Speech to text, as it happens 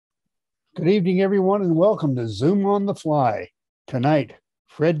Good evening, everyone, and welcome to Zoom on the Fly. Tonight,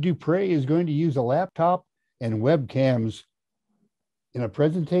 Fred Dupre is going to use a laptop and webcams in a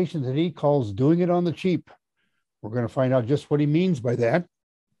presentation that he calls Doing It on the Cheap. We're going to find out just what he means by that.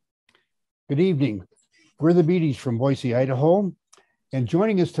 Good evening. We're the Beaties from Boise, Idaho, and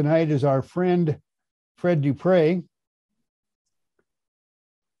joining us tonight is our friend Fred Dupre.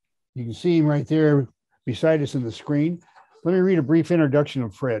 You can see him right there beside us in the screen. Let me read a brief introduction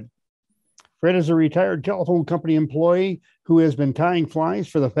of Fred. Fred is a retired telephone company employee who has been tying flies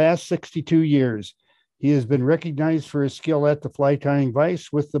for the past 62 years. He has been recognized for his skill at the fly tying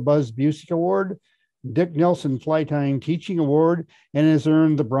vice with the Buzz Busick Award, Dick Nelson Fly Tying Teaching Award, and has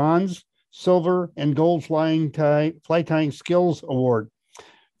earned the Bronze, Silver, and Gold Fly Tying Skills Award.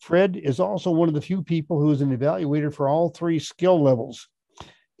 Fred is also one of the few people who is an evaluator for all three skill levels.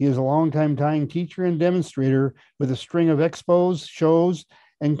 He is a longtime tying teacher and demonstrator with a string of expos, shows,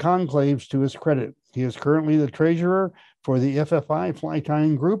 and conclaves to his credit. He is currently the treasurer for the FFI Fly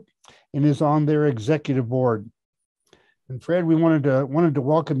Tying Group and is on their executive board. And Fred, we wanted to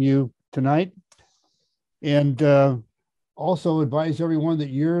welcome you tonight, and also advise everyone that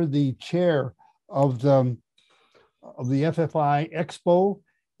you're the chair of the FFI Expo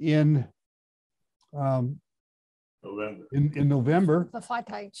in November. In November. The fly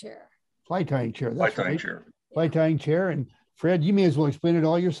tying chair. Fly tying chair. That's Fly tying right. chair. Fly tying chair. And Fred, you may as well explain it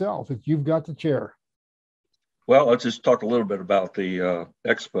all yourself if you've got the chair. Well, let's just talk a little bit about the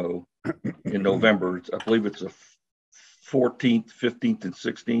expo in November. I believe it's the 14th, 15th, and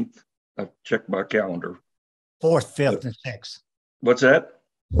 16th. I've checked my calendar. 4th, 5th, and 6th. What's that?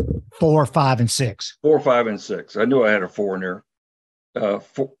 4, 5, and 6. 4, 5, and 6. I knew I had a 4 in there.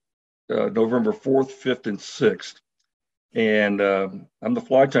 November 4th, 5th, and 6th. And I'm the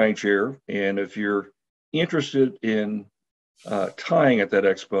fly tying chair. And if you're interested in tying at that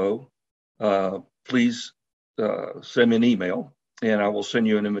expo, please send me an email and I will send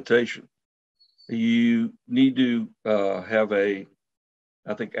you an invitation. You need to have I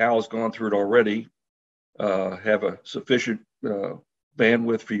think Al's gone through it already, have a sufficient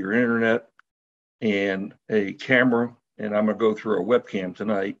bandwidth for your internet and a camera. And I'm going to go through a webcam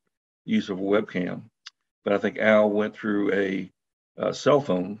tonight, use of a webcam. But I think Al went through a cell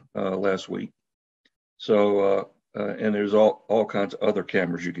phone last week. So, and there's all kinds of other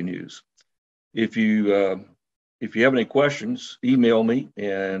cameras you can use. If you have any questions, email me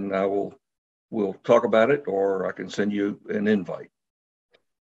and we'll talk about it, or I can send you an invite.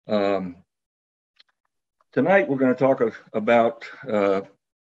 Tonight we're going to talk about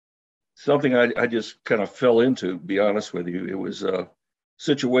something I just kind of fell into, to be honest with you. It was a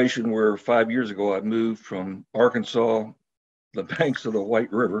situation where 5 years ago I moved from Arkansas, the banks of the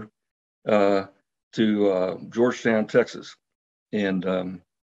White River, to Georgetown, Texas. And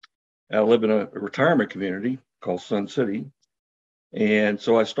I live in a retirement community called Sun City. And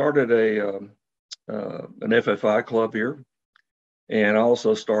so I started an FFI club here. And I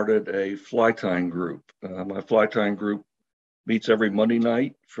also started a fly tying group. My fly tying group meets every Monday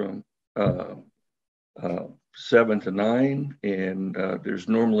night from 7 to 9. And there's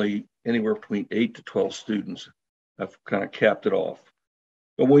normally anywhere between 8 to 12 students. I've kind of capped it off.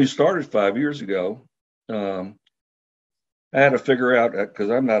 But when we started 5 years ago, I had to figure out, because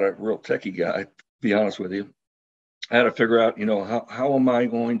I'm not a real techie guy, to be honest with you. I had to figure out, how am I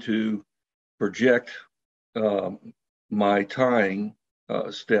going to project my tying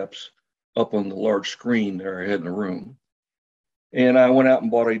steps up on the large screen there I had in the room. And I went out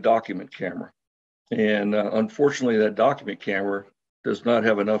and bought a document camera. And unfortunately, that document camera does not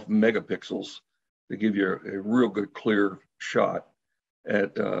have enough megapixels to give you a real good clear shot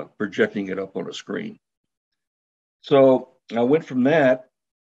at projecting it up on a screen. So I went from that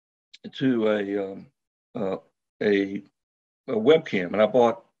to a webcam, and I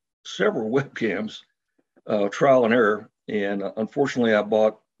bought several webcams, trial and error. And unfortunately, I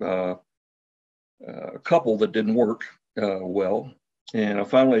bought a couple that didn't work well. And I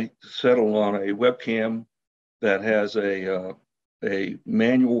finally settled on a webcam that has a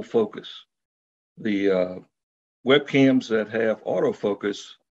manual focus. The webcams that have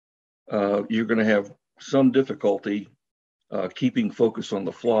autofocus, you're going to have some difficulty keeping focus on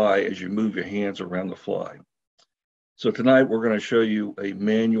the fly as you move your hands around the fly. So tonight we're going to show you a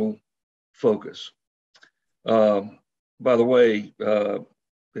manual focus. By the way,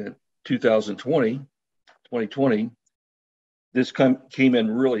 in 2020, this came in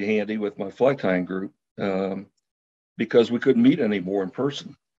really handy with my fly tying group because we couldn't meet anymore in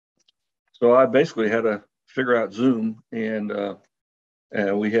person. So I basically had to figure out Zoom, and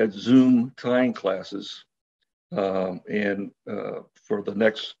we had Zoom tying classes. For the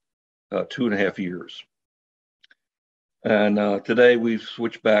next 2.5 years. And today we've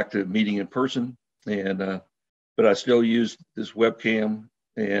switched back to meeting in person, and but I still use this webcam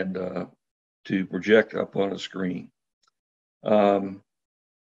and to project up on a screen.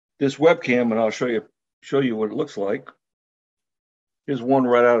 This webcam, and I'll show you what it looks like. Here's one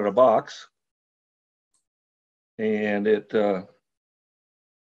right out of the box, and it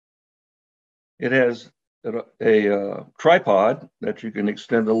has a tripod that you can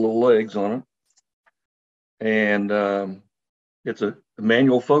extend the little legs on it, and it's a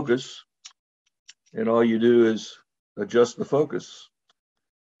manual focus, and all you do is adjust the focus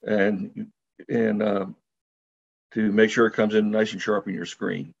and to make sure it comes in nice and sharp on your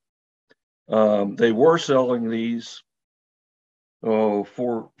screen. They were selling these 4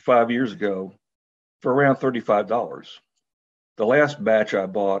 or 5 years ago for around $35. The last batch I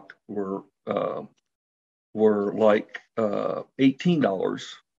bought were like $18,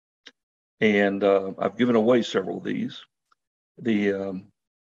 and I've given away several of these. The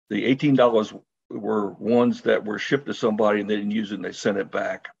 $18 were ones that were shipped to somebody and they didn't use it and they sent it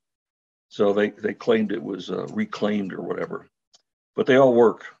back. So they claimed it was reclaimed or whatever, but they all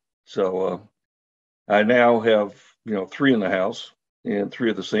work. So I now have 3 in the house and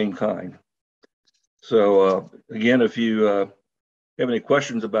 3 of the same kind. So again, if you have any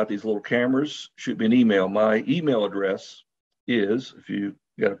questions about these little cameras, shoot me an email. My email address is, if you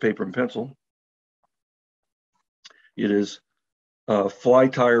got a paper and pencil, it is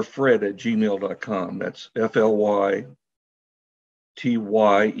flytyrefred@gmail.com. That's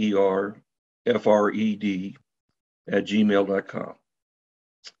FLYTYERFRED@gmail.com.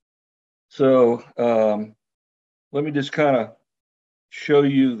 So let me just kind of show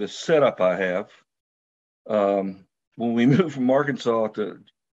you the setup I have. When we moved from Arkansas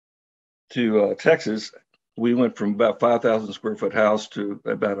to Texas, we went from about 5,000 square foot house to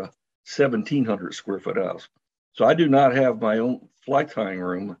about a 1,700 square foot house. So I do not have my own fly tying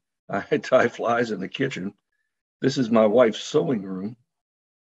room. I tie flies in the kitchen. This is my wife's sewing room.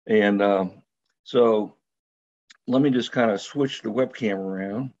 And so let me just kind of switch the webcam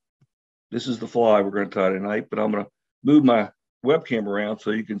around. This is the fly we're going to tie tonight, but I'm going to move my webcam around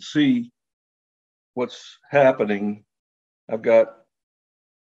so you can see what's happening. I've got,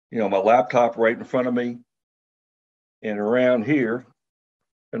 my laptop right in front of me, and around here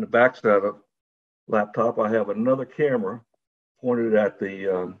in the backside of the laptop, I have another camera pointed at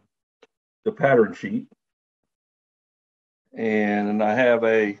the pattern sheet, and I have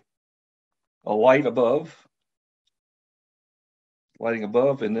a light above, lighting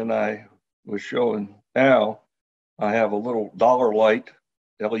above, and then I was showing now I have a little dollar light,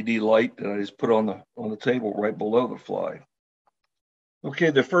 LED light that I just put on the table right below the fly.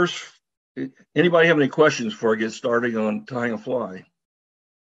 Okay, anybody have any questions before I get started on tying a fly?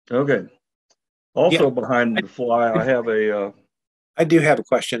 Okay. Also, behind the fly, I have I do have a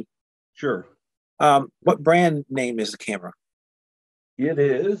question. Sure. What brand name is the camera? It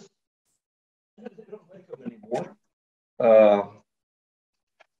is. They don't make them anymore.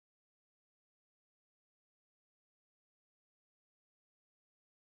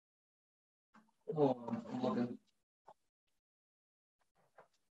 I'm looking.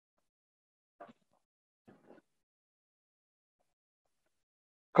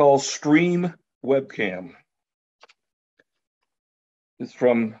 Called Stream Webcam. It's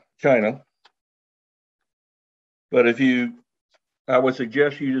from China. But I would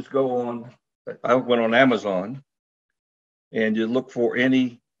suggest you just I went on Amazon and you look for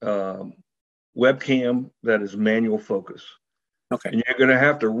any webcam that is manual focus. Okay. And you're going to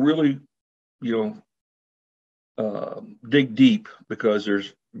have to really, dig deep because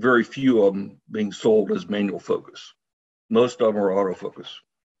there's very few of them being sold as manual focus. Most of them are autofocus.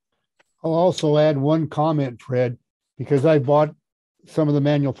 I'll also add one comment, Fred, because I bought some of the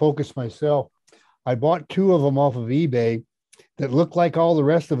manual focus myself. I bought 2 of them off of eBay that looked like all the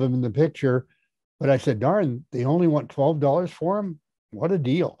rest of them in the picture, but I said, darn, they only want $12 for them. What a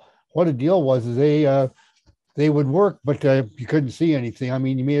deal. What a deal was is they would work, but you couldn't see anything. I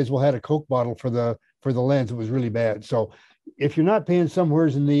mean, you may as well had a Coke bottle for the lens. It was really bad. So if you're not paying somewhere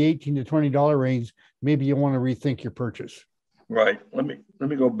in the $18 to $20 range, maybe you want to rethink your purchase. Right. Let me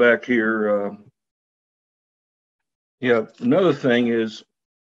go back here. Another thing is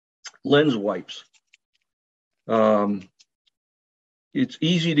lens wipes. It's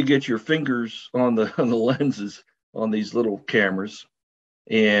easy to get your fingers on the lenses on these little cameras,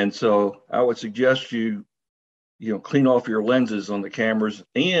 and so I would suggest you clean off your lenses on the cameras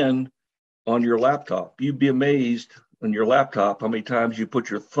and on your laptop. You'd be amazed on your laptop how many times you put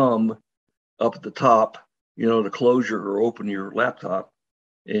your thumb up at the top, to close or open your laptop,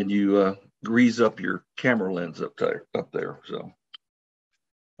 and you grease up your camera lens up there. So,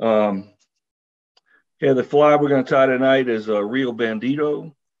 yeah, the fly we're going to tie tonight is a Rio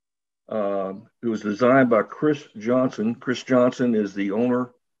Bandito. It was designed by Chris Johnson. Chris Johnson is the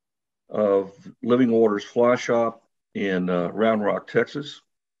owner of Living Waters Fly Shop in Round Rock, Texas.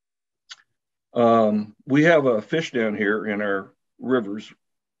 We have a fish down here in our rivers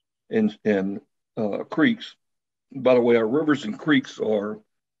and creeks. By the way, our rivers and creeks are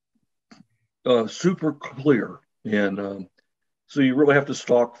super clear, and so you really have to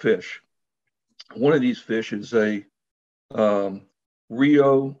stock fish. One of these fish is a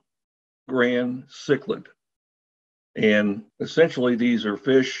Rio Grande cichlid, and essentially these are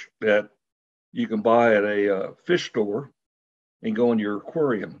fish that you can buy at a fish store and go in your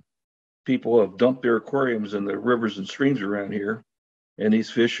aquarium. People have dumped their aquariums in the rivers and streams around here, and these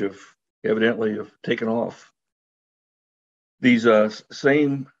fish have evidently taken off. These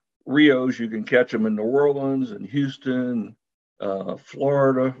same Rios, you can catch them in New Orleans and Houston,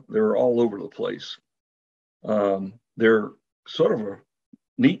 Florida. They're all over the place. They're sort of a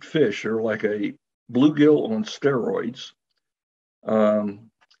neat fish. They're like a bluegill on steroids.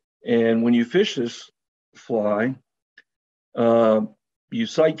 And when you fish this fly, you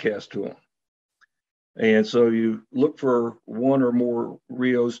sight cast to them. And so you look for one or more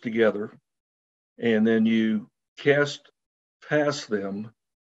Rios together, and then you cast past them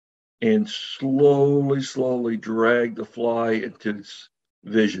and slowly drag the fly into its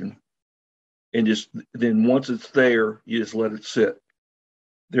vision. And just then once it's there, you just let it sit.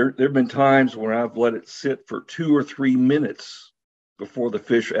 There have been times when I've let it sit for 2 or 3 minutes before the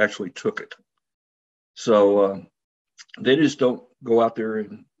fish actually took it. So they just don't go out there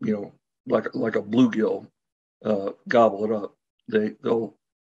and, like a bluegill, gobble it up. They'll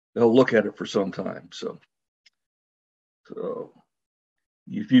look at it for some time. So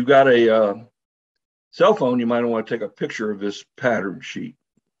if you've got a cell phone, you might want to take a picture of this pattern sheet.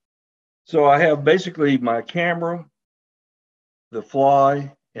 So I have basically my camera, the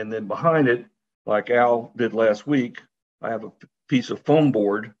fly, and then behind it, like Al did last week, I have a piece of foam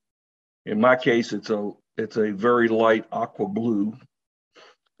board. In my case, it's a very light aqua blue,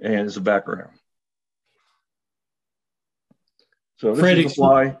 and it's a background. So this is the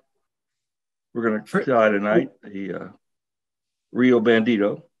fly we're going to tie tonight, the Rio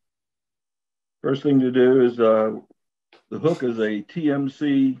Bandito. First thing to do is the hook is a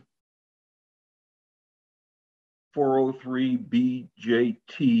TMC 403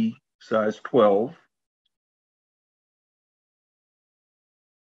 BJT size 12.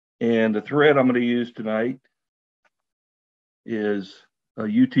 And the thread I'm going to use tonight is a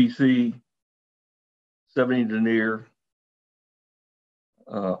UTC 70 denier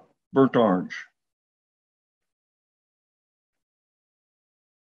burnt orange.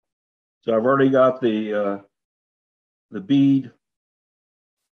 So I've already got the bead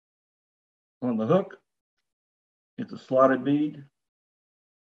on the hook. It's a slotted bead.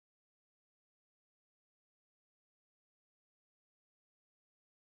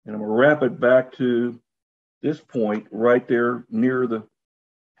 And I'm going to wrap it back to this point right there near the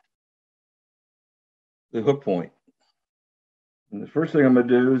hook point. And the first thing I'm going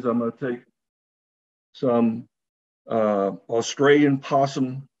to do is I'm going to take some Australian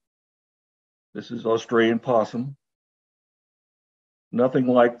possum. This is Australian possum. Nothing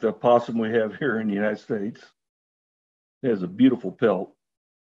like the possum we have here in the United States. It has a beautiful pelt.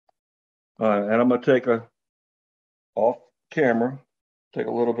 And I'm going to take off camera, take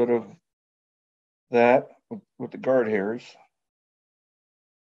a little bit of that with the guard hairs.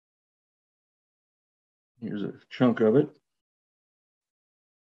 Here's a chunk of it.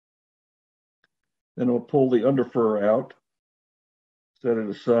 Then I'll pull the underfur out, set it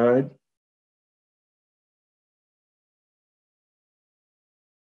aside.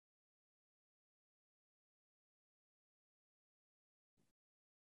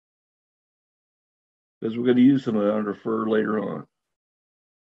 Because we're going to use some of the underfur later on.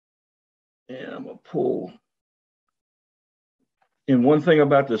 And I'm going to pull. And one thing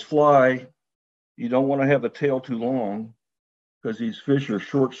about this fly, you don't want to have the tail too long because these fish are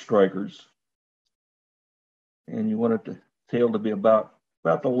short strikers. And you want the tail to be about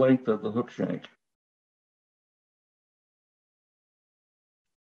the length of the hook shank.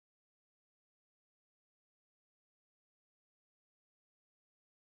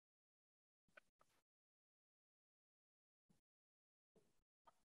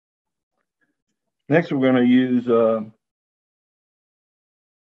 Next, we're going to use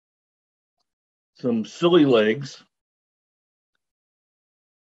some silly legs.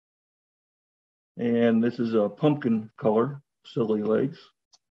 And this is a pumpkin color, silly legs.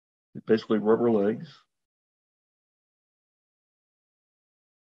 basically rubber legs.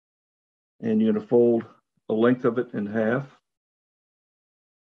 And you're going to fold the length of it in half.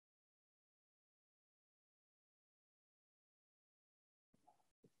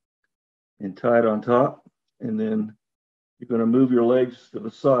 And tie it on top. And then you're going to move your legs to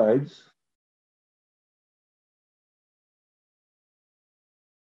the sides.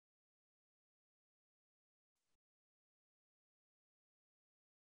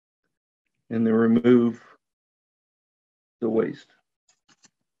 And then remove the waist.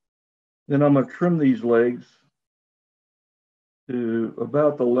 Then I'm going to trim these legs to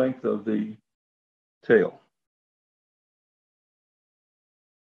about the length of the tail.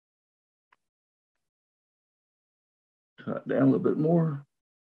 Tie it down a little bit more.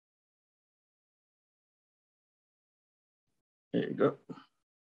 There you go.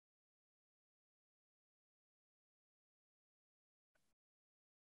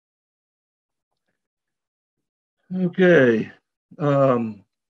 Okay.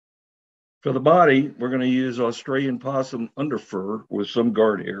 For the body, we're going to use Australian possum underfur with some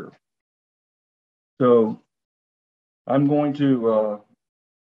guard hair. So I'm going to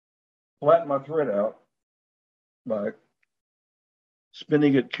flatten my thread out by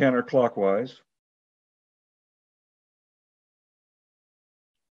spinning it counterclockwise.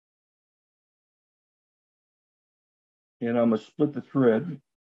 And I'm going to split the thread.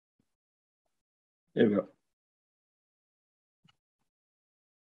 There we go.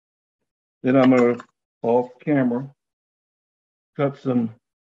 Then I'm going to, off camera, cut some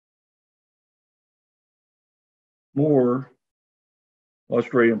more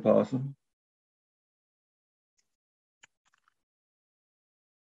Australian possum.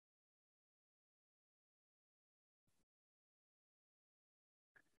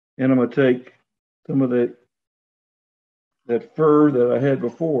 And I'm going to take some of that fur that I had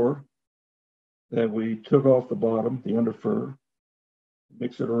before that we took off the bottom, the under fur,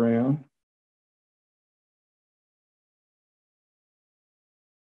 mix it around.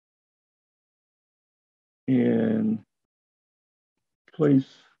 And place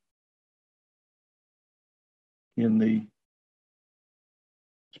in the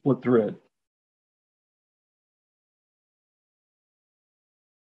split thread.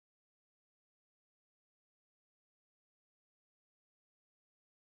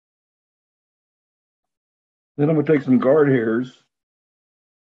 Then I'm going to take some guard hairs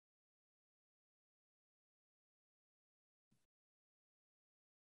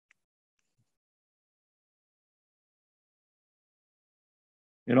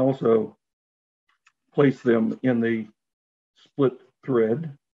and also place them in the split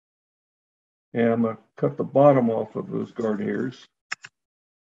thread. And I'm going to cut the bottom off of those guard hairs.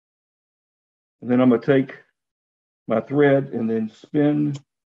 And then I'm going to take my thread and then spin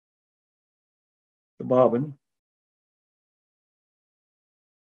the bobbin.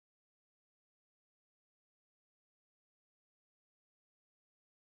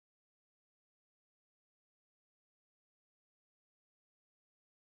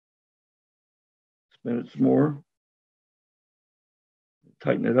 Spin it some more.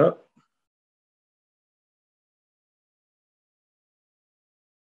 Tighten it up.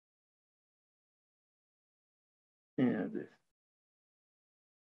 And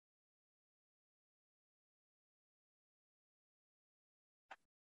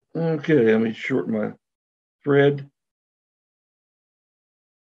okay, let me shorten my thread.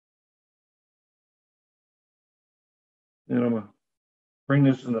 Then I'm going to bring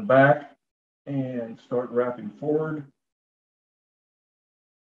this in the back and start wrapping forward.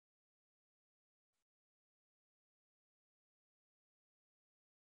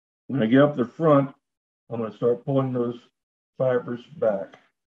 When I get up the front, I'm going to start pulling those fibers back.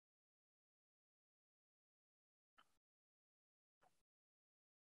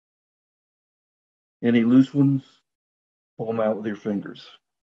 Any loose ones, pull them out with your fingers.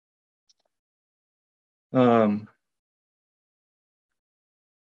 And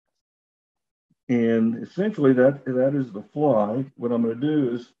essentially that is the fly. What I'm going to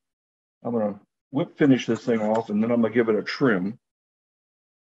do is I'm going to whip finish this thing off, and then I'm going to give it a trim.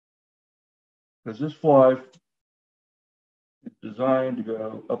 Because this fly is designed to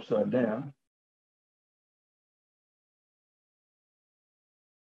go upside down.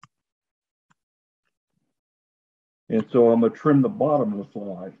 And so I'm going to trim the bottom of the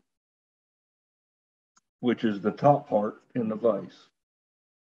fly, which is the top part in the vise.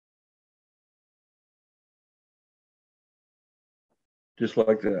 Just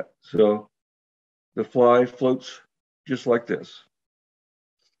like that. So the fly floats just like this.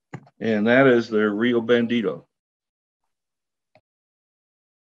 And that is the Rio Bandito.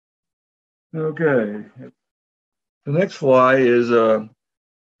 Okay. The next fly is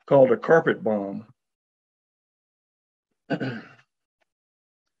called a carpet bomb. And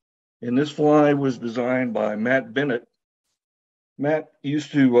this fly was designed by Matt Bennett. Matt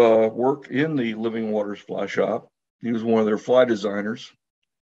used to work in the Living Waters fly shop. He was one of their fly designers.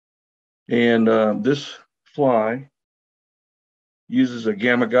 And this fly uses a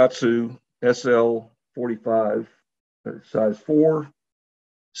Gamakatsu SL45 size 4,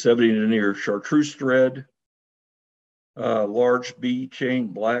 70 denier chartreuse thread, large B chain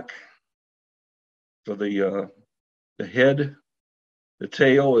black for the head. The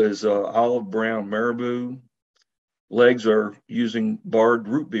tail is olive brown marabou. Legs are using barred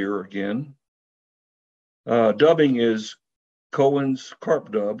root beer again. Dubbing is Cohen's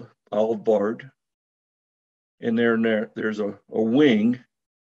carp dub, olive barred. And there's a wing,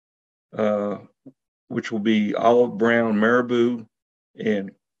 which will be olive brown marabou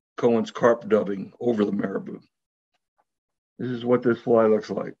and Cohen's carp dubbing over the marabou. This is what this fly looks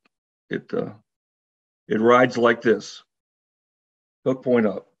like. It rides like this, hook point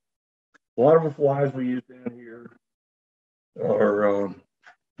up. A lot of the flies we use down here are,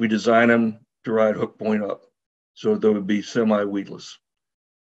 we design them to ride hook point up, so they would be semi-weedless.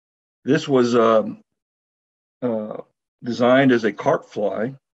 This was designed as a carp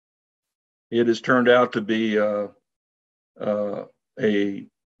fly. It has turned out to be a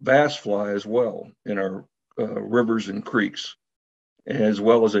bass fly as well in our rivers and creeks, as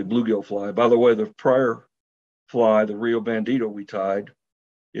well as a bluegill fly. By the way, the prior fly, the Rio Bandito we tied,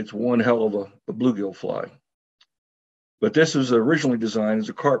 it's one hell of a bluegill fly. But this was originally designed as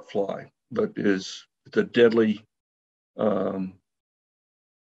a carp fly, but it's a deadly bass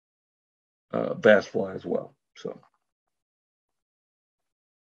fly as well. So.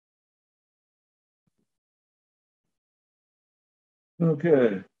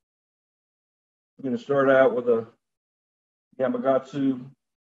 Okay. I'm going to start out with a Gamakatsu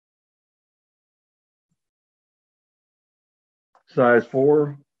size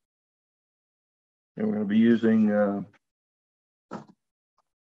 4. And we're going to be using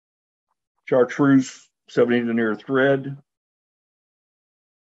chartreuse 70 denier thread.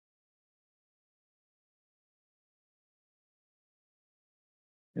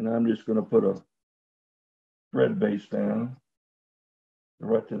 And I'm just going to put a thread base down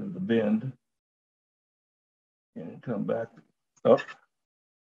right to the bend and come back up.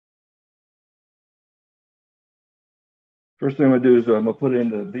 First thing I'm going to do is I'm going to put in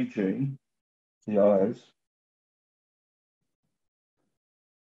the V chain, the eyes.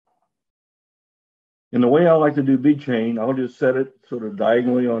 And the way I like to do V chain, I'll just set it sort of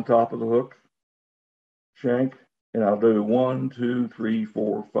diagonally on top of the hook shank, and I'll do 1, 2, 3,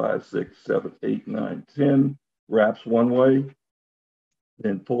 4, 5, 6, 7, 8, 9, 10 wraps one way,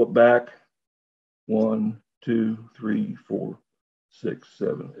 then pull it back 1, 2, 3, 4, 6,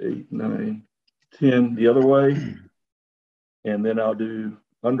 7, 8, 9, 10 the other way, and then I'll do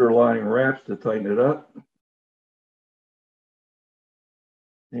underlying wraps to tighten it up,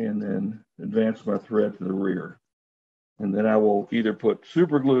 and then advance my thread to the rear. And then I will either put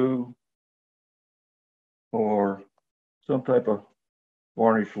super glue or some type of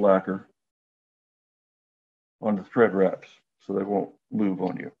varnish lacquer on the thread wraps so they won't move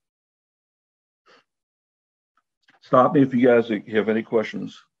on you. Stop me if you guys have any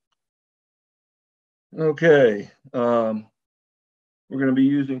questions. Okay, we're going to be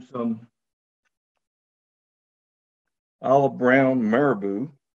using some olive brown marabou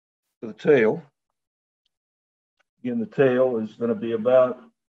for the tail. Again, the tail is going to be about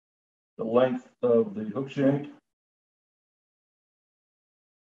the length of the hook shank.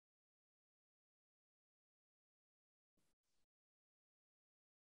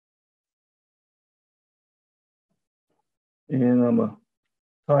 And I'm going to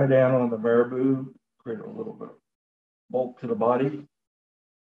tie down on the marabou, create a little bit of bulk to the body.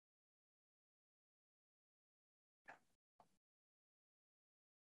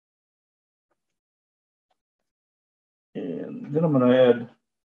 And then I'm going to add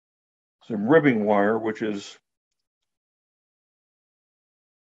some ribbing wire, which is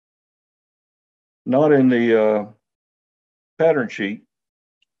not in the pattern sheet,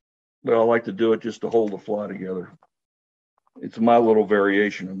 but I like to do it just to hold the fly together. It's my little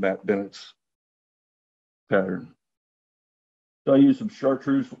variation of Matt Bennett's pattern. So I use some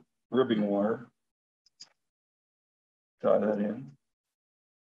chartreuse ribbing wire. Tie that in.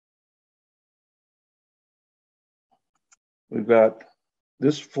 We've got,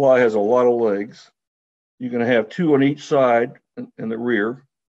 this fly has a lot of legs. You're going to have 2 on each side in the rear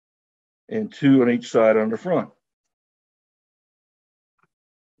and 2 on each side on the front.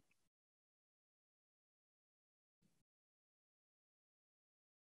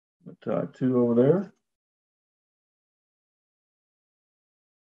 tie 2 over there.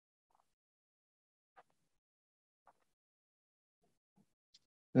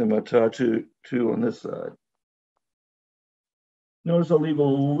 And I'm going to tie two on this side. Notice I leave a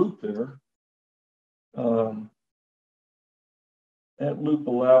little loop there. That loop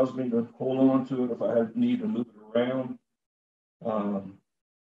allows me to hold on to it if I need to move it around.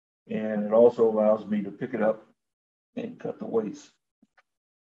 And it also allows me to pick it up and cut the waste.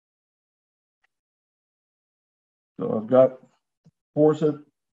 So I've got 4 sets,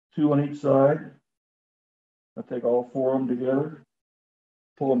 2 on each side. I take all 4 of them together,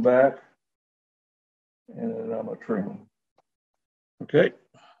 pull them back, and then I'm going to trim them. Okay.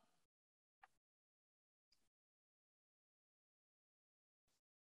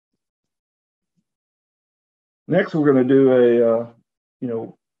 Next, we're going to do a,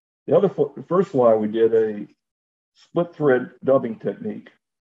 the first fly we did a split thread dubbing technique.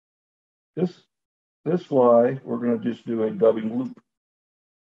 This fly, we're going to just do a dubbing loop.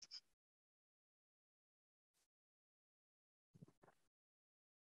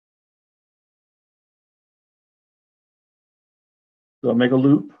 So I make a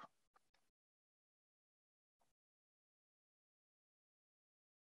loop.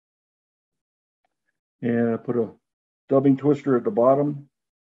 And I put a dubbing twister at the bottom.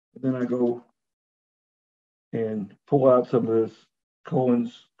 And then I go and pull out some of this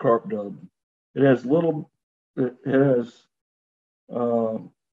Cohen's carp dub. It has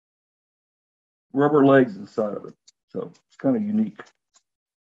rubber legs inside of it. So it's kind of unique.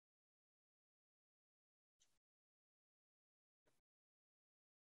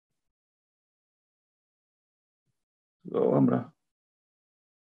 So I'm going to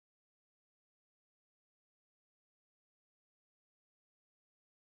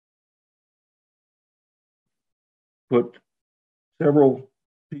put several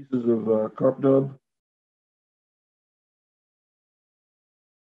pieces of carp dub.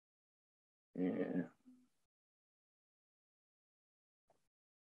 And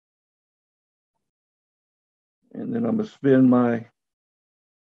then I'm going to spin my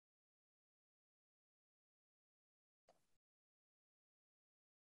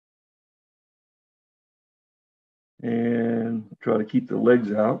and try to keep the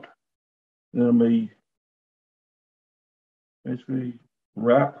legs out. Then I'm going to basically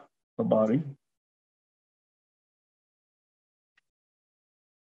wrap the body.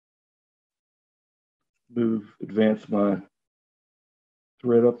 Advance my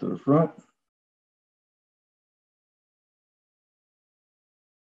thread up to the front.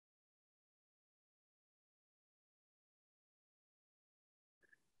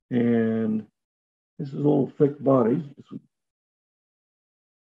 And this is a little thick body.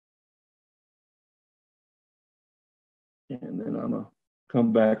 And then I'm going to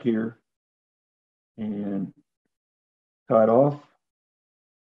come back here and tie it off.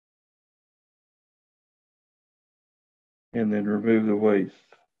 And then remove the waist.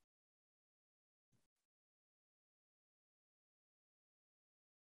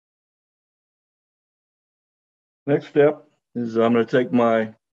 Next step is I'm going to take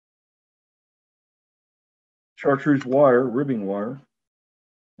my chartreuse wire, ribbing wire,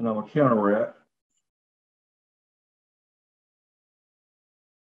 and I'm going to counter wrap.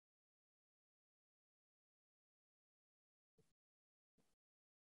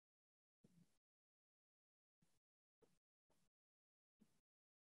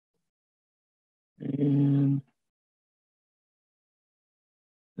 And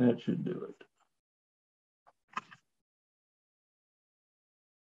that should do it.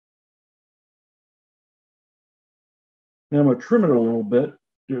 Now I'm going to trim it a little bit.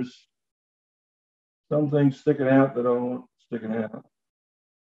 There's some things sticking out that I don't want sticking out.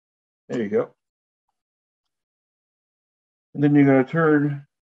 There you go. And then you're going to turn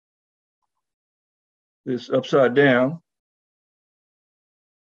this upside down.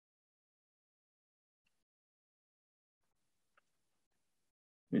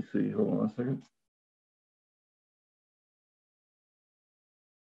 Let me see, hold on a second.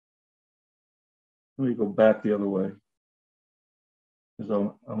 Let me go back the other way. Because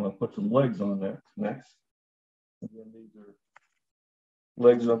I'm going to put some legs on there next. Again, these are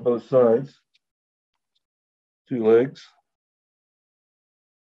legs on both sides. 2 legs.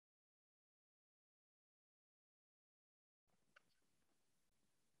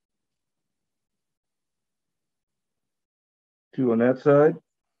 Two on that side.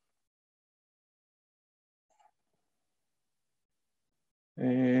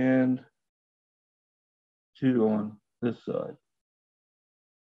 And 2 on this side.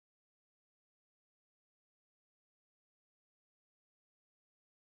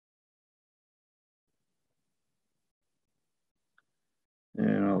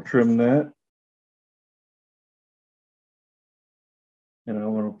 I'll trim that. And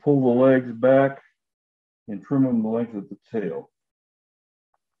I'm going to pull the legs back and trim them the length of the tail,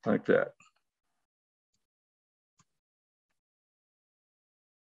 like that.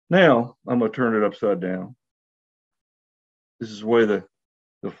 Now I'm going to turn it upside down. This is the way the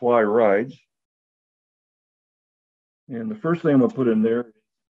fly rides. And the first thing I'm going to put in there is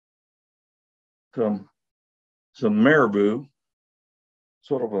some marabou,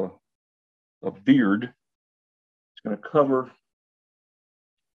 sort of a beard. It's going to cover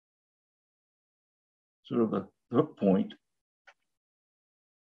sort of the hook point.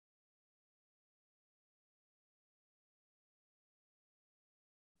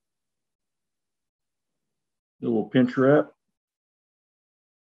 A little pinch wrap.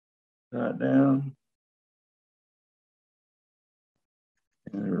 Tie it down.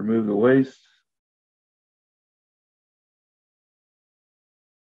 And remove the waist.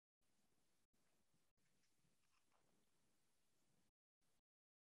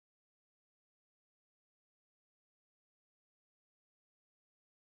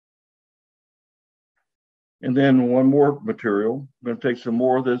 And then one more material. We're going to take some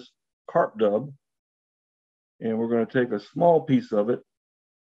more of this carp dub, and we're going to take a small piece of it,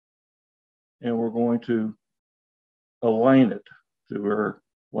 and we're going to align it. So we're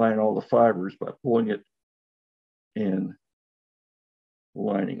aligning all the fibers by pulling it and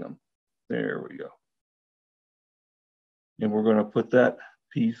aligning them. There we go. And we're going to put that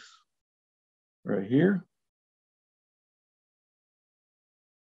piece right here.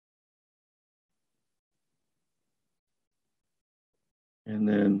 And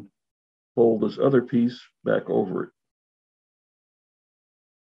then fold this other piece back over it.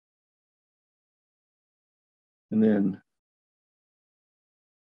 And then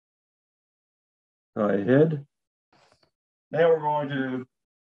tie ahead. Now we're going to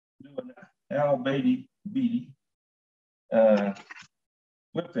do an Al Beatty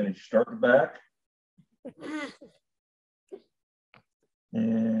whip finish. Start the back.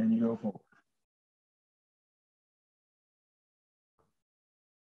 And you go forward.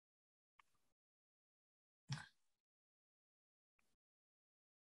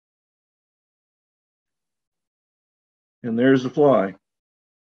 And there's the fly.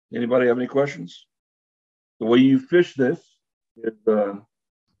 Anybody have any questions? The way you fish this is,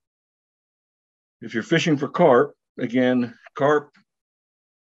 if you're fishing for carp, again, carp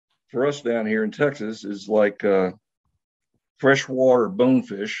for us down here in Texas is like freshwater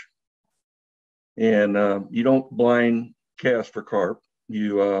bonefish. And you don't blind cast for carp.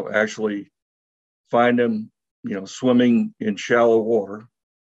 You actually find them, swimming in shallow water,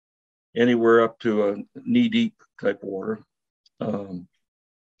 anywhere up to a knee-deep type water. And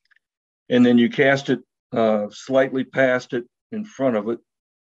then you cast it slightly past it, in front of it,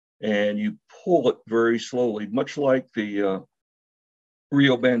 and you pull it very slowly, much like the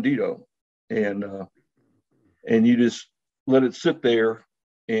Rio Bandito. And you just let it sit there.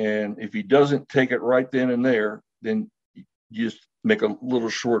 And if he doesn't take it right then and there, then you just make a little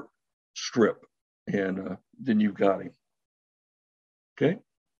short strip, and then you've got him. Okay.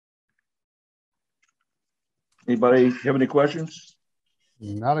 Anybody have any questions?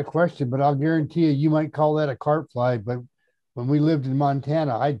 Not a question, but I'll guarantee you might call that a carp fly. But when we lived in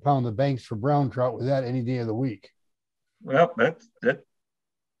Montana, I'd pound the banks for brown trout with that any day of the week. Well, that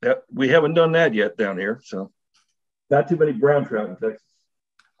we haven't done that yet down here, so not too many brown trout in Texas.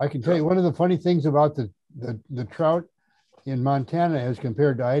 I can tell you one of the funny things about the trout in Montana as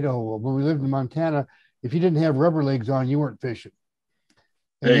compared to Idaho. When we lived in Montana, if you didn't have rubber legs on, you weren't fishing.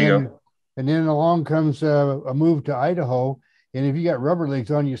 And there you go. And then along comes a move to Idaho, and if you got rubber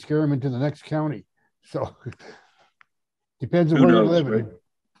legs on, you scare them into the next county. So depends on where you're living.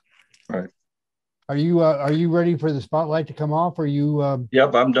 Right. Are you ready for the spotlight to come off? Or you?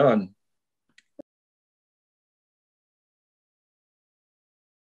 Yep, I'm done.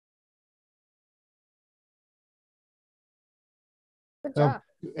 Good job.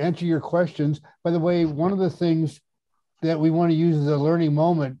 Answer your questions. By the way, one of the things that we want to use as a learning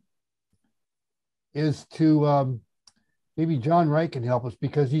moment is to maybe John Wright can help us,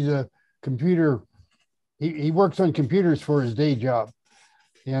 because he's a computer. He works on computers for his day job,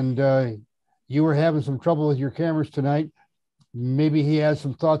 and you were having some trouble with your cameras tonight. Maybe he has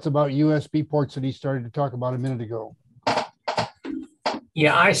some thoughts about USB ports that he started to talk about a minute ago.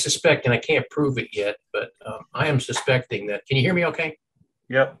 Yeah, I suspect, and I can't prove it yet, but I am suspecting that. Can you hear me okay?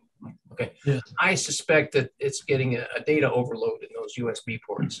 Yep. Okay. Yeah. I suspect that it's getting a data overload in those USB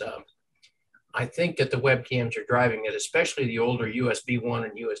ports. I think that the webcams are driving it, especially the older USB 1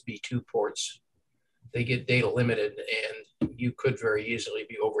 and USB 2 ports. they get data limited, and you could very easily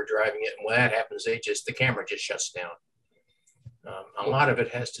be overdriving it. And when that happens, the camera just shuts down. A lot of it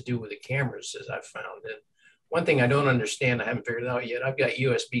has to do with the cameras, as I've found. And one thing I don't understand, I haven't figured it out yet. I've got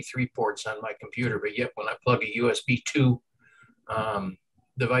USB 3 ports on my computer, but yet when I plug a USB 2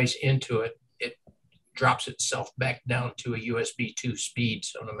 device into it, it drops itself back down to a USB 2 speed.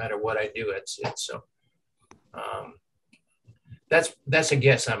 So no matter what I do, that's a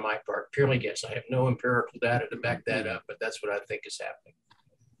guess on my part, purely guess. I have no empirical data to back that up, but that's what I think is happening.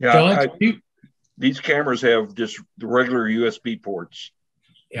 Yeah, these cameras have just the regular USB ports.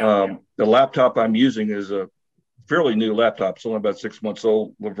 The laptop I'm using is a fairly new laptop. It's only about 6 months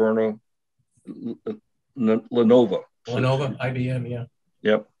old. Lenovo. Lenovo, IBM, yeah.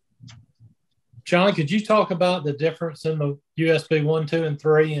 Yep. John, could you talk about the difference in the USB 1, 2, and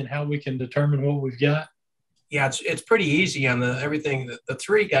 3 and how we can determine what we've got? Yeah, it's pretty easy on everything. The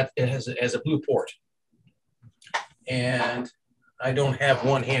 3 has a blue port, and I don't have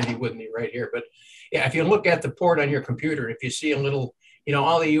one handy with me right here, but yeah, if you look at the port on your computer, if you see a little,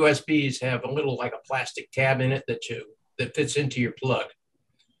 all the USBs have a little like a plastic tab in it that fits into your plug.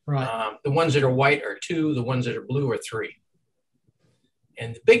 Right. The ones that are white are 2, the ones that are blue are 3.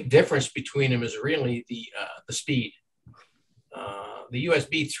 And the big difference between them is really the speed. The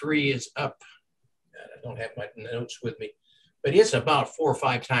USB 3 is up. I don't have my notes with me, but it's about 4 or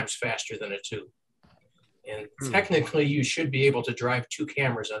 5 times faster than a 2. And technically, you should be able to drive 2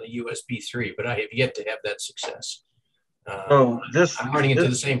 cameras on a USB 3, but I have yet to have that success. I'm running into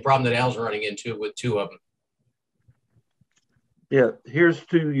the same problem that Al's running into with 2 of them. Yeah, here's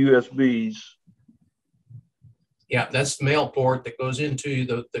 2 USBs. Yeah, that's the male port that goes into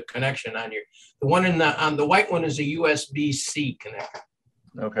the connection on the one on the white one is a USB-C connector.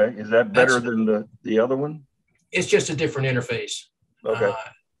 Okay, is that better than the other one? It's just a different interface. Okay.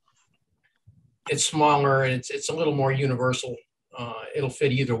 It's smaller and it's a little more universal. It'll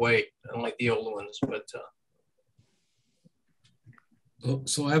fit either way, unlike the old ones. But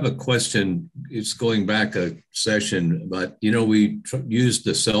so I have a question. It's going back a session, but we used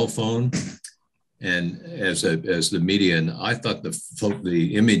the cell phone and as the media, and I thought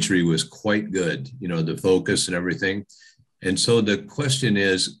the imagery was quite good. The focus and everything. And so the question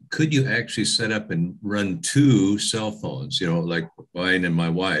is, could you actually set up and run 2 cell phones? Like mine and my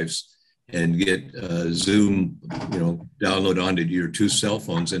wife's, and get Zoom, download onto your 2 cell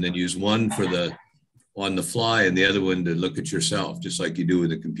phones, and then use one for on the fly and the other one to look at yourself, just like you do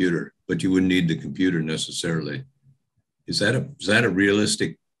with a computer. But you wouldn't need the computer necessarily. Is that a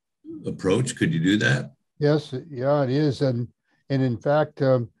realistic approach? Could you do that? Yes, yeah, it is. And in fact,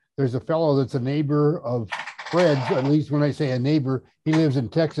 there's a fellow that's a neighbor of Fred's, at least when I say a neighbor, he lives in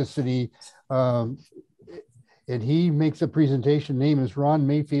Texas City. And he makes a presentation, name is Ron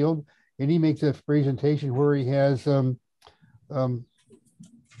Mayfield. And he makes a presentation where he has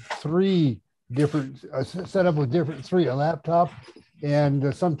 3 different set up with 3, a laptop,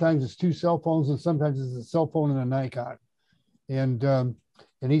 and sometimes it's 2 cell phones, and sometimes it's a cell phone and a Nikon. And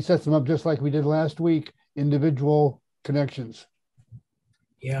he sets them up just like we did last week, individual connections.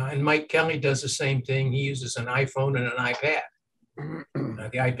 Yeah, and Mike Kelly does the same thing. He uses an iPhone and an iPad.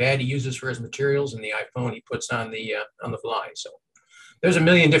 The iPad he uses for his materials, and the iPhone he puts on the fly. So there's a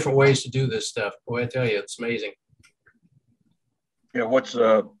million different ways to do this stuff. Boy, I tell you, it's amazing. Yeah, what's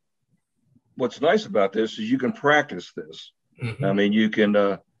nice about this is you can practice this. Mm-hmm. I mean, you can.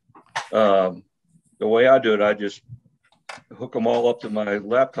 The way I do it, I just hook them all up to my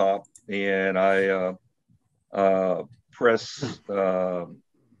laptop, and I press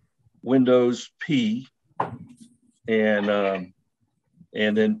Windows P, and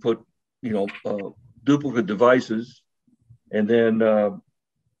then put duplicate devices, and then go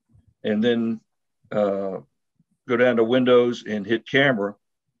down to Windows and hit camera,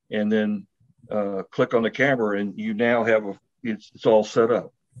 and then click on the camera, and you now have it's all set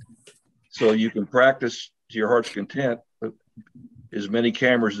up. So you can practice to your heart's content as many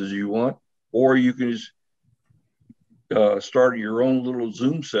cameras as you want, or you can just start your own little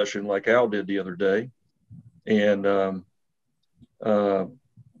Zoom session like Al did the other day, and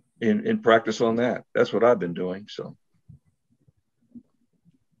practice on that. That's what I've been doing. So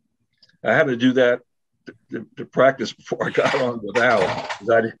I had to do that to practice before I got on with Al,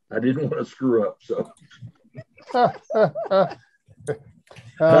 because I didn't want to screw up. So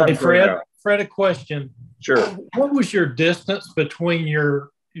hey, Fred, a question. Sure. What was your distance between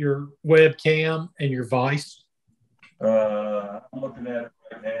your webcam and your vise? I'm looking at it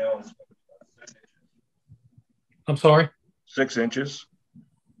right now. It's 6 inches. I'm sorry? 6 inches.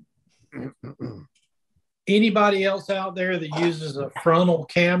 Anybody else out there that uses a frontal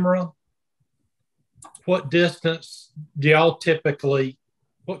camera what distance do y'all typically,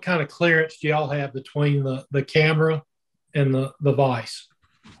 what kind of clearance do y'all have between the camera and the vise?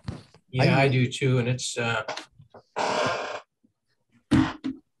 Yeah, I do too. And it's,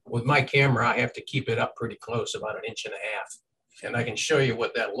 with my camera, I have to keep it up pretty close, about 1.5 inches. And I can show you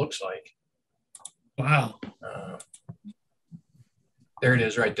what that looks like. Wow. There it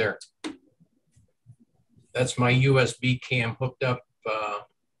is right there. That's my USB cam hooked up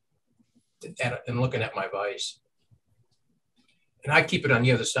and looking at my vise. And I keep it on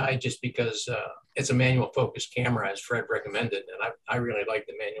the other side just because it's a manual focus camera, as Fred recommended. And I really like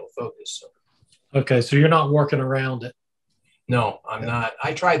the manual focus. So. Okay, so you're not working around it. No, I'm not.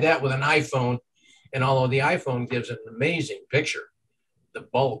 I tried that with an iPhone. And although the iPhone gives an amazing picture, the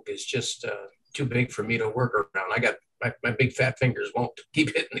bulk is just too big for me to work around. I got my big fat fingers won't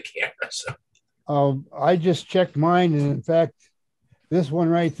keep hitting the camera. So I just checked mine, and in fact, this one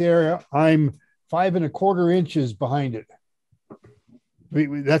right there, I'm 5 1/4 inches behind it.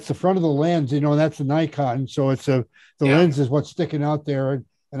 That's the front of the lens, you know. That's a Nikon, so it's the lens is what's sticking out there,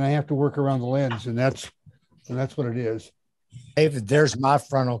 and I have to work around the lens, and that's what it is. David, there's my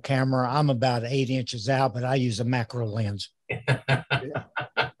frontal camera. I'm about 8 inches out, but I use a macro lens.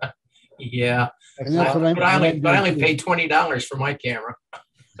 Yeah. And that's but I only paid $20 for my camera.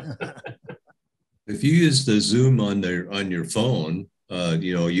 If you use the zoom on your phone,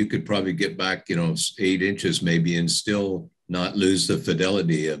 you could probably get back, 8 inches maybe and still not lose the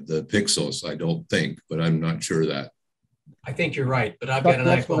fidelity of the pixels. I don't think, but I'm not sure that. I think you're right, but I've got an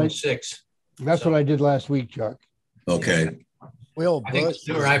iPhone 6. That's what I did last week, Chuck. Okay. Will I think Bush,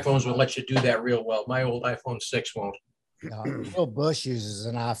 newer iPhones will let you do that real well. My old iPhone 6 won't. Will Bush uses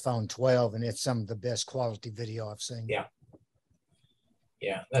an iPhone 12, and it's some of the best quality video I've seen. Yeah.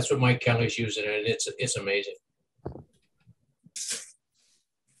 Yeah, that's what Mike Kelly's using, and it's amazing.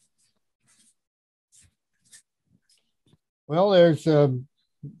 Well, there's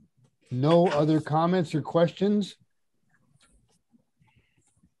no other comments or questions.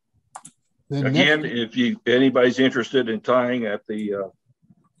 Again, if anybody's interested in tying at the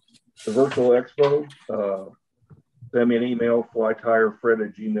virtual expo, send me an email,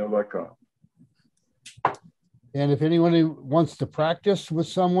 flytierefred@gmail.com. And if anyone wants to practice with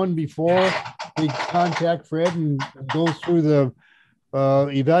someone before they contact Fred and go through the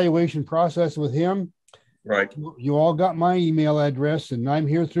evaluation process with him, right? You all got my email address, and I'm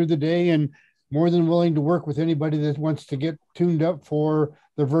here through the day and more than willing to work with anybody that wants to get tuned up for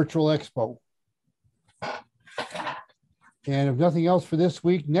the virtual expo. And if nothing else for this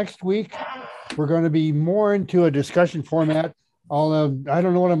week, next week, we're going to be more into a discussion format. I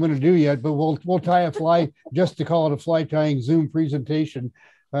don't know what I'm going to do yet, but we'll tie a fly just to call it a fly tying Zoom presentation.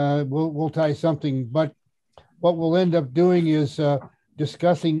 We'll tie something, but what we'll end up doing is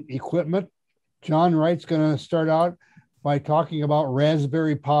discussing equipment. John Wright's going to start out by talking about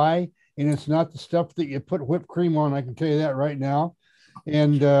Raspberry Pi, and it's not the stuff that you put whipped cream on. I can tell you that right now.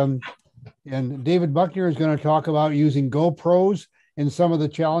 And David Buckner is going to talk about using GoPros and some of the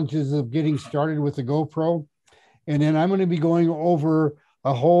challenges of getting started with the GoPro. And then I'm going to be going over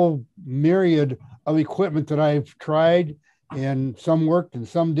a whole myriad of equipment that I've tried, and some worked and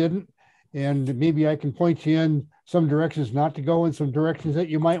some didn't. And maybe I can point you in some directions not to go and some directions that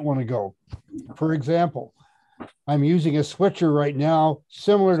you might want to go. For example, I'm using a switcher right now,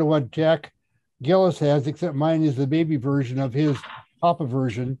 similar to what Jack Gillis has, except mine is the baby version of his Papa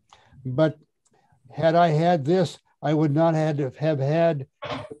version. But had I had this, I would not have had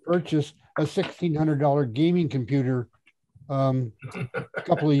to purchase a $1,600 gaming computer a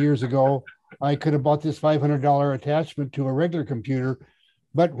couple of years ago. I could have bought this $500 attachment to a regular computer.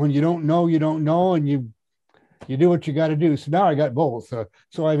 But when you don't know, and you do what you got to do. So now I got both.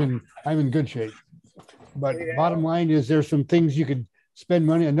 So I'm in good shape. But bottom line is there's some things you could spend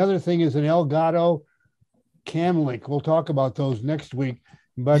money. Another thing is an Elgato Cam Link. We'll talk about those next week.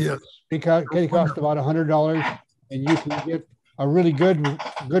 But they cost about $100, and you can get a really good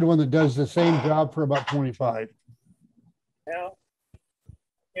one that does the same job for about $25. Now,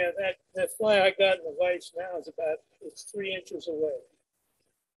 yeah, that fly I got in the vise now is it's 3 inches away.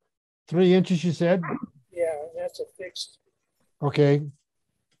 3 inches, you said? Yeah, that's a fixed. Okay.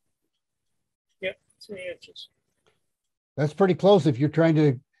 Yep, 3 inches. That's pretty close if you're trying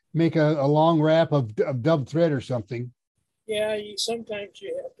to make a long wrap of dub thread or something. Yeah, sometimes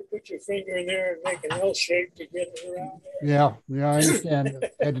you have to put your finger in there and make an L shape to get it around there. Yeah, I understand.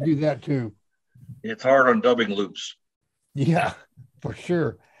 I had to do that too. It's hard on dubbing loops. Yeah, for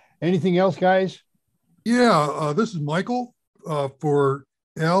sure. Anything else, guys? Yeah, this is Michael for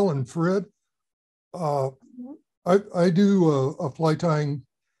Al and Fred. I do a fly tying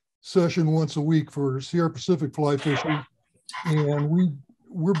session once a week for Sierra Pacific fly fishing. And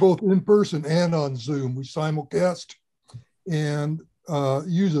we're both in person and on Zoom. We simulcast and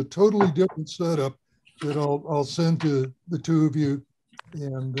use a totally different setup that I'll send to the two of you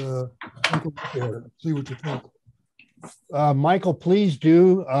and take a look at it, see what you think. Michael, please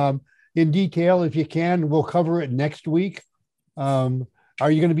do in detail if you can. We'll cover it next week. Are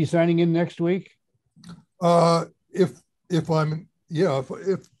you going to be signing in next week? If I'm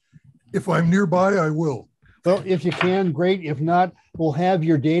nearby, I will. Well, if you can, great. If not, we'll have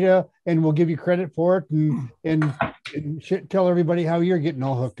your data and we'll give you credit for it and tell everybody how you're getting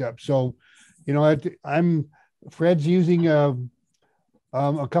all hooked up. So, you know, Fred's using a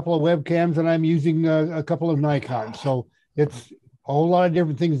couple of webcams and I'm using a couple of Nikons. So it's a whole lot of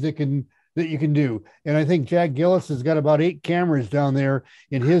different things that you can do. And I think Jack Gillis has got about 8 cameras down there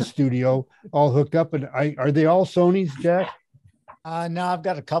in his studio all hooked up. And are they all Sonys, Jack? No, I've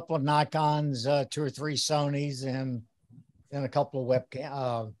got a couple of Nikons, 2 or 3 Sonys, and a couple of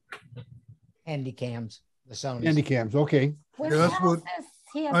webcam handy cams. The Sonys. Handy cams, okay. Yeah, that's what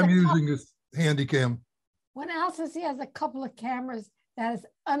I'm using is handy cam. When else says he has a couple of cameras, that is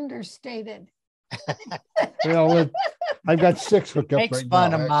understated. Well, I've got 6 hooked up Makes right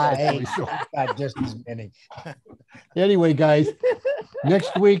fun now. of my Actually, age. so. I've got just as many. Anyway, guys,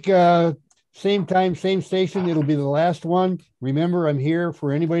 next week, same time, same station. It'll be the last one. Remember, I'm here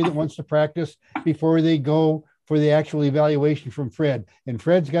for anybody that wants to practice before they go for the actual evaluation from Fred. And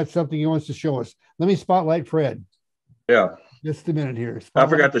Fred's got something he wants to show us. Let me spotlight Fred. Yeah. Just a minute here. I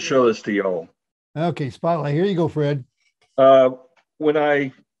forgot to show this to y'all. Okay, spotlight. Here you go, Fred. When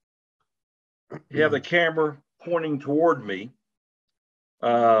I have the camera pointing toward me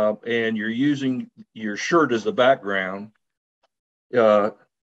and you're using your shirt as the background, I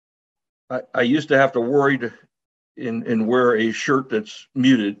used to have to worry and wear a shirt that's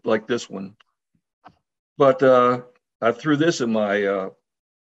muted like this one. But I threw this in my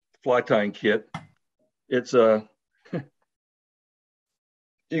fly tying kit. It's you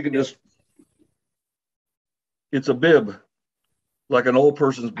can just, it's a bib, like an old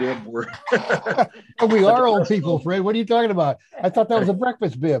person's bib. Where We are old people, Fred. What are you talking about? I thought that was a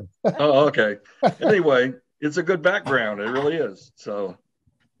breakfast bib. Oh, okay. Anyway, it's a good background. It really is. So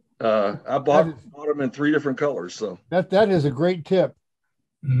I bought them in 3 different colors. So that is a great tip.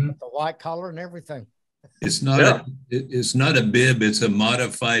 The white collar and everything. It's not it's not a bib, it's a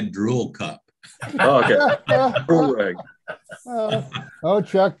modified drool cup. Oh, okay. Drool rag. Oh,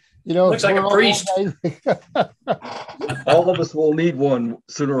 Chuck, you know, looks like a priest. All of us will need one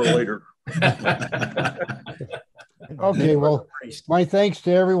sooner or later. Okay, well, my thanks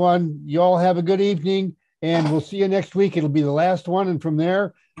to everyone. You all have a good evening, and we'll see you next week. It'll be the last one, and from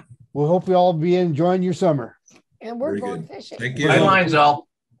there, we'll hope you all be enjoying your summer. And we're Very going good. fishing. Thank you. Bye, lines all.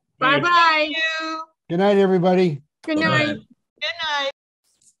 Bye-bye. Good night, everybody. Good Bye-bye. night. Good night.